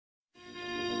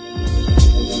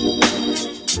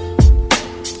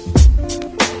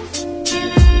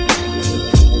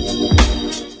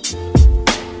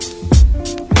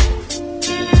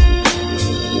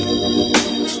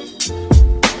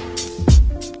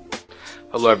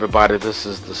Hello everybody, this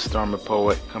is the Stormy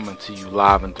Poet coming to you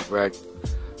live and direct.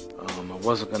 I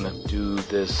wasn't going to do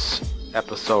this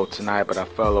episode tonight, but I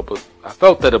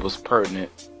felt that it was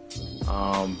pertinent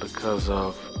because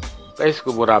of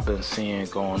basically what I've been seeing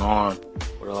going on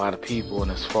with a lot of people,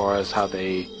 and as far as how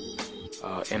they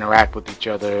interact with each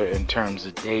other in terms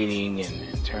of dating and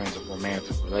in terms of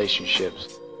romantic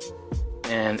relationships.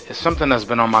 And it's something that's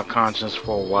been on my conscience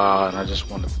for a while, and I just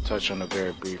wanted to touch on it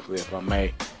very briefly, if I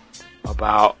may,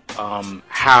 about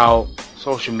how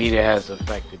social media has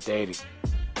affected dating.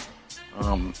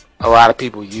 A lot of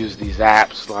people use these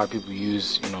apps. A lot of people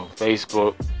use,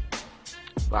 Facebook.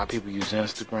 A lot of people use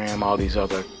Instagram, all these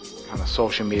other kind of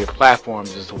social media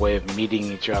platforms as a way of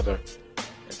meeting each other,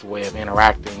 as a way of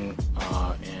interacting,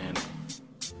 and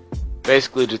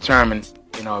basically determine,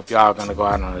 if y'all are going to go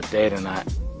out on a date or not.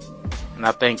 And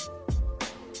I think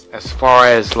as far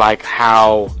as like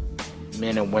how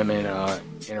men and women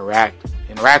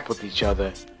interact with each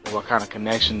other, what kind of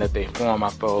connection that they form, I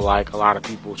feel like a lot of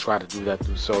people try to do that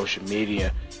through social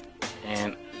media.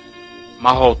 And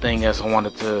my whole thing is, I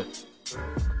wanted to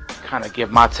kind of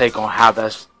give my take on how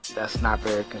that's not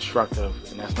very constructive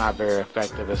and that's not very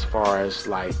effective as far as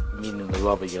like meeting the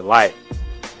love of your life.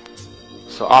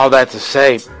 So all that to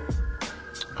say,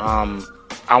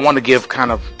 I want to give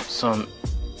kind of some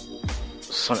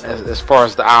as far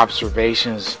as the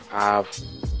observations I've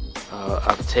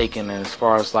taken, and as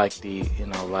far as like the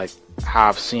like how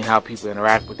I've seen how people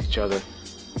interact with each other.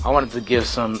 I wanted to give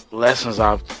some lessons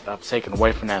I've taken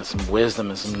away from that, some wisdom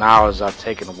and some knowledge I've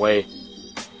taken away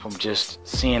from just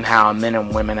seeing how men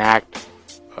and women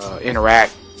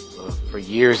interact for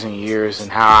years and years,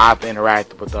 and how I've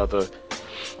interacted with other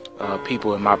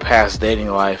people in my past dating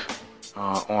life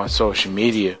on social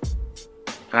media.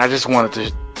 And I just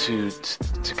wanted to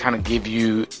kind of give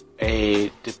you a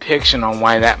depiction on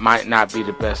why that might not be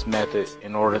the best method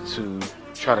in order to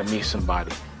try to meet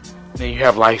somebody. Then you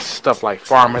have like stuff like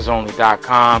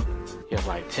farmersonly.com, you have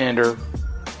like Tinder,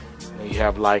 you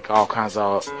have like all kinds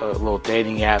of little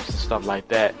dating apps and stuff like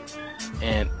that.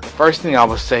 And the first thing I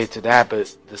would say to that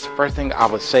is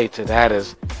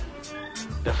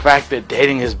the fact that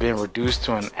dating has been reduced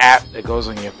to an app that goes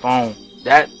on your phone.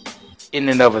 That in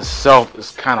and of itself is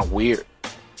kind of weird.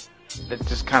 That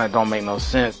just kind of don't make no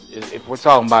sense. If we're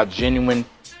talking about genuine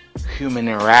human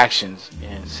interactions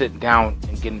and sitting down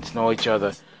and getting to know each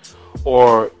other,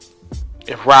 or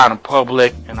if we're out in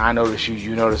public and I notice you,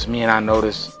 you notice me, and I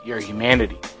notice your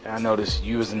humanity, and I notice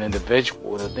you as an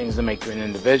individual, the things that make you an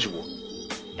individual,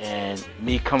 and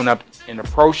me coming up and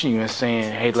approaching you and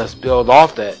saying, hey, let's build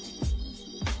off that,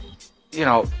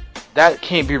 that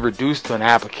can't be reduced to an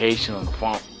application on the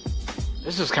phone.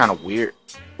 This is kind of weird.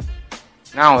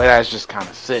 Not only that, it's just kind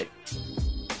of sick.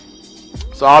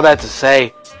 So all that to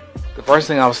say, the first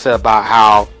thing I would say about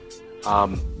how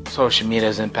social media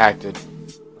has impacted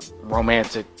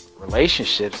romantic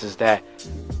relationships is that,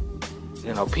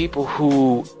 people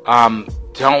who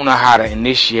don't know how to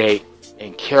initiate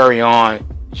and carry on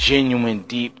genuine,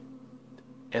 deep,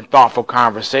 and thoughtful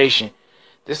conversation,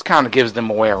 this kind of gives them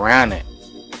a way around it.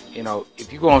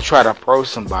 If you're going to try to approach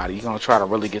somebody, you're going to try to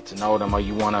really get to know them, or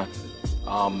you want to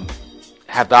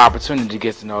have the opportunity to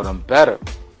get to know them better,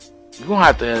 you're going to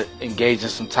have to engage in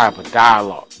some type of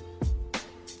dialogue.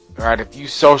 Alright, if you're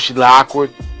socially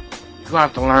awkward, you're going to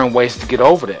have to learn ways to get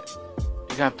over that. You're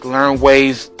going to have to learn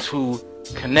ways to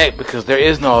connect, because there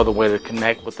is no other way to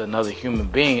connect with another human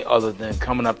being other than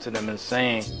coming up to them and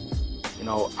saying,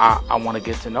 I want to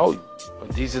get to know you.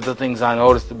 But these are the things I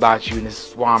noticed about you, and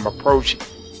this is why I'm approaching.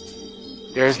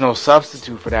 There's no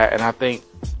substitute for that, and I think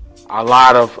a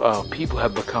lot of people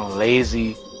have become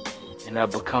lazy and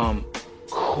have become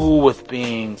cool with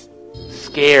being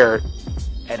scared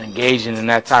at engaging in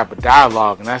that type of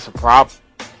dialogue, and that's a problem,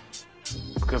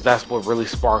 because that's what really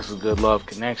sparks a good love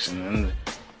connection. And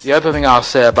the other thing I'll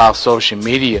say about social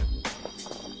media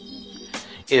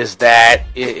is that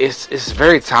it's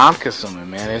very time consuming,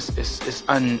 man. It's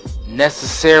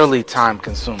unnecessarily time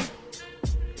consuming.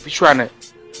 If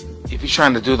you're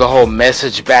trying to do the whole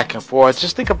message back and forth,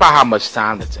 just think about how much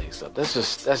time that takes up. That's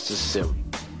just silly.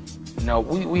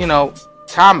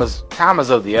 Time is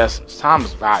of the essence. Time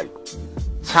is valuable.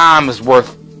 Time is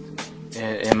worth,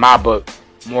 in my book,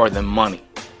 more than money.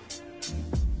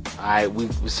 Alright,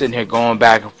 we're sitting here going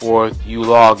back and forth. You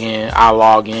log in, I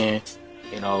log in.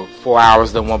 4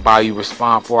 hours that went by, you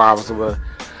respond 4 hours.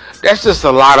 That's just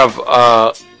a lot of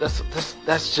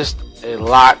that's just a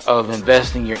lot of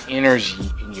investing your energy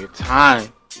and your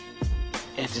time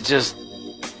into just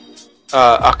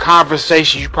a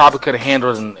conversation you probably could have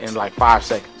handled in like 5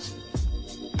 seconds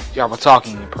if y'all were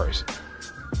talking in person.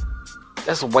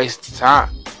 that's a waste of time.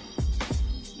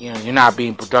 You know, you're not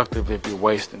being productive if you're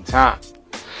wasting time.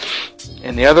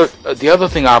 And the other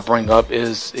thing I'll bring up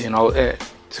is, you know,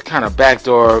 to kind of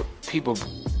backdoor people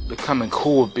becoming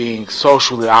cool with being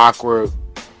socially awkward,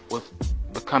 with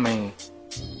becoming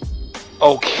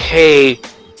okay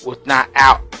with not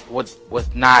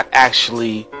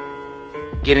actually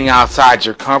getting outside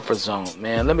your comfort zone.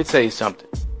 Man, let me tell you something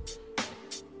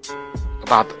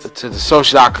about the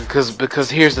social awkward,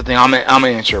 because here's the thing, I'm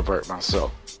an introvert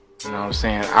myself. You know what I'm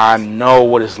saying? I know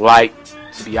what it's like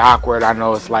to be awkward. I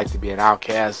know what it's like to be an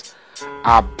outcast.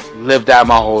 I've lived that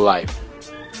my whole life.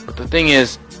 But the thing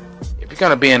is, if you're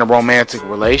going to be in a romantic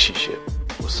relationship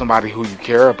with somebody who you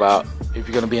care about, if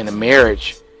you're going to be in a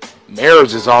marriage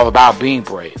is all about being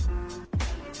brave.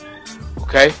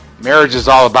 Okay? Marriage is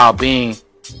all about being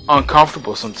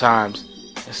uncomfortable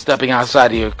sometimes and stepping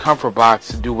outside of your comfort box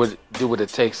to do what it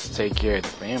takes to take care of the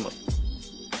family.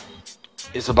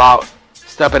 It's about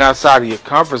stepping outside of your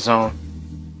comfort zone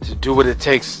to do what it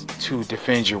takes to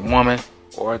defend your woman,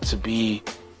 or to be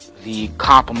the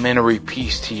complementary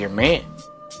piece to your man.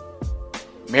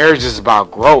 Marriage is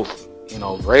about growth. You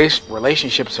know,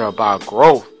 relationships are about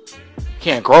growth. You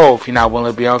can't grow if you're not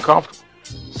willing to be uncomfortable.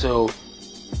 So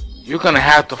you're going to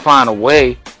have to find a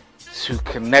way to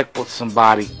connect with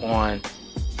somebody on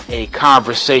a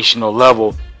conversational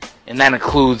level, and that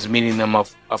includes meeting them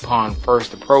upon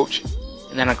first approach,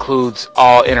 and that includes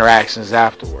all interactions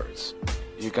afterwards.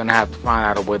 You're going to have to find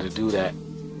out a way to do that.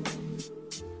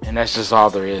 And that's just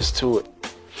all there is to it.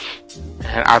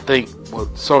 And I think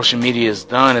what social media has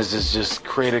done is it's just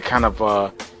created kind of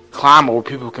a climate where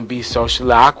people can be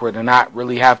socially awkward and not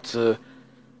really have to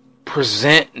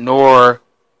present nor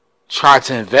try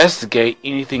to investigate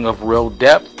anything of real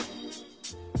depth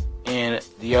in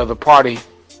the other party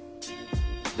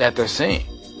that they're seeing.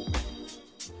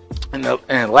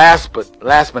 And last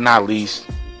but not least,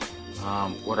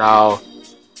 what I'll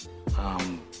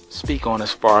speak on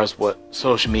as far as what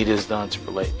social media has done to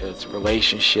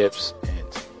relationships and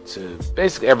to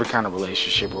basically every kind of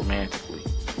relationship romantically.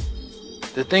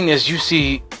 The thing is, you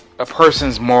see a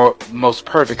person's most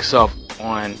perfect self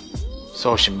on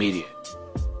social media.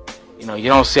 You know, you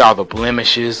don't see all the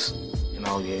blemishes. You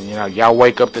know, y'all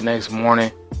wake up the next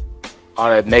morning, all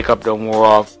that makeup done wore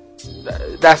off.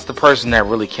 That's the person that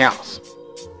really counts.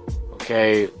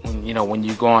 Okay, when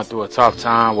you're going through a tough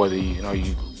time, whether you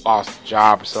lost a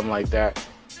job or something like that,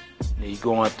 you're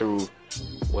going through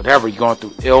whatever, you're going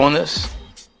through illness.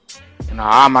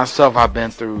 I myself, I've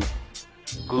been through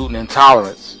gluten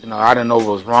intolerance. I didn't know what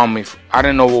was wrong with me. I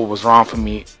didn't know what was wrong for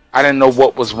me. I didn't know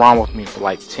what was wrong with me for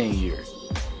like 10 years.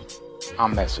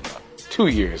 I'm messing up. 2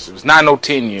 years. It was not no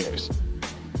 10 years.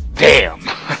 Damn.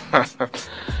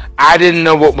 I didn't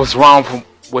know what was wrong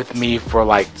with me for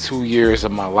like 2 years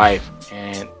of my life.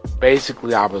 And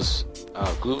basically I was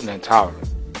gluten intolerant.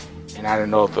 And I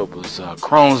didn't know if it was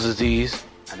Crohn's disease.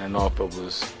 I didn't know if it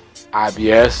was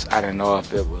IBS. I didn't know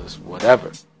if it was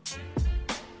whatever.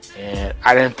 And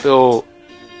I didn't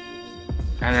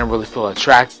really feel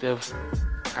attractive.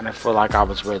 I didn't feel like I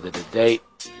was ready to date.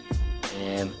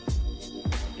 And,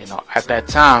 at that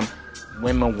time,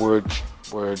 women were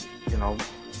flirting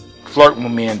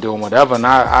with me and doing whatever. And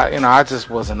I just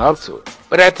wasn't up to it.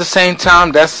 But at the same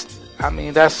time,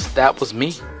 that was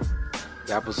me.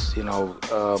 That was,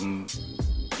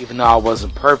 even though I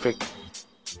wasn't perfect.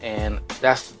 And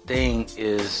that's the thing,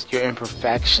 is your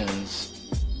imperfections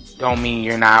don't mean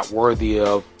you're not worthy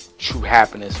of true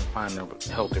happiness and finding a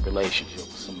healthy relationship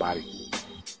with somebody.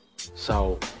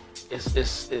 So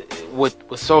with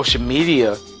social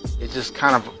media, it just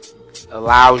kind of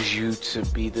allows you to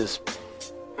be this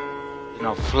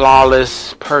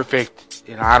flawless, perfect.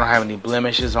 I don't have any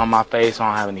blemishes on my face. I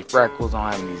don't have any freckles.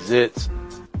 I don't have any zits.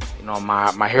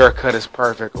 My haircut is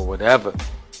perfect or whatever.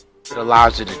 It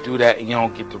allows you to do that, and you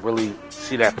don't get to really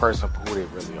see that person for who they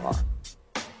really are.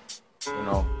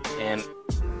 And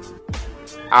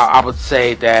I would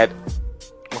say that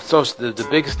the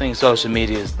biggest thing social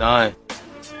media has done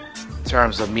in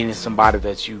terms of meeting somebody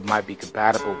that you might be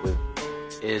compatible with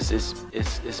is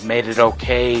it's made it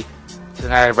okay to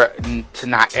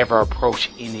not ever approach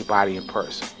anybody in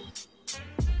person.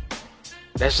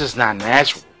 That's just not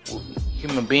natural.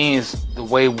 Human beings, the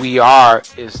way we are,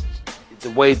 is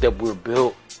the way that we're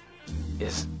built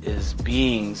is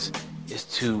beings, is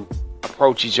to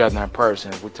approach each other in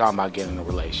person if we're talking about getting in a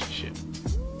relationship.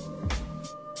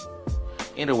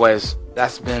 Anyways,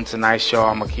 that's been tonight's show.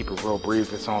 I'm gonna keep it real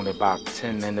brief. It's only about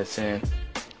 10 minutes in,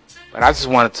 but I just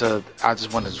wanted to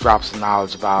drop some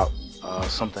knowledge about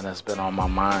something that's been on my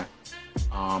mind.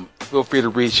 Feel free to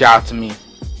reach out to me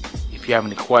if you have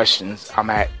any questions. I'm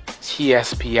at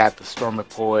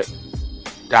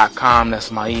tsp@thestormypoet.com.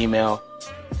 That's my email.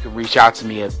 You can reach out to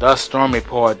me at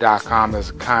thestormypoet.com. There's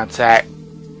a contact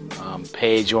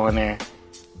page on there.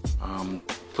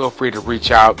 Feel free to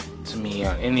reach out to me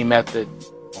on any method.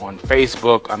 On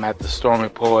Facebook, I'm at The Stormy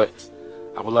Poet.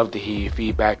 I would love to hear your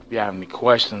feedback. If you have any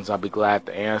questions, I'll be glad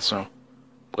to answer them.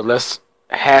 But let's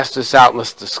hash this out.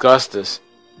 Let's discuss this.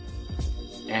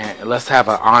 And let's have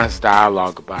an honest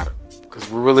dialogue about it. Because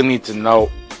we really need to know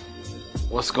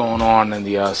what's going on in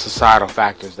the societal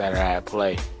factors that are at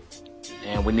play.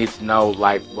 And we need to know,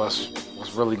 like, what's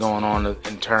really going on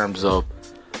in terms of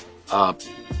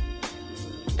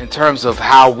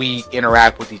how we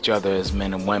interact with each other as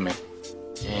men and women,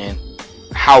 and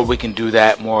how we can do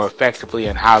that more effectively,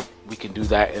 and how we can do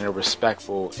that in a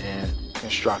respectful and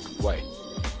constructive way.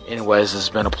 Anyways, it's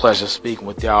been a pleasure speaking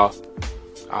with y'all.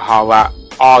 I'll holler at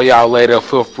all y'all later.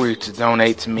 Feel free to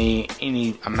donate to me.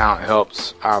 Any amount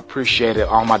helps. I appreciate it.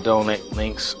 All my donate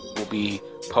links will be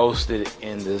posted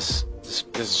in this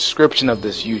description of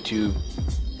this YouTube,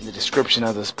 in the description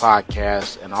of this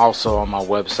podcast, and also on my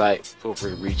website. Feel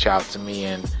free to reach out to me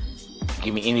and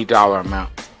give me any dollar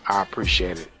amount. I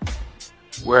appreciate it.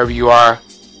 Wherever you are,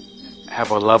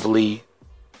 have a lovely,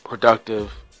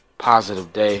 productive,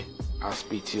 positive day. I'll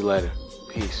speak to you later.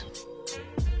 Peace.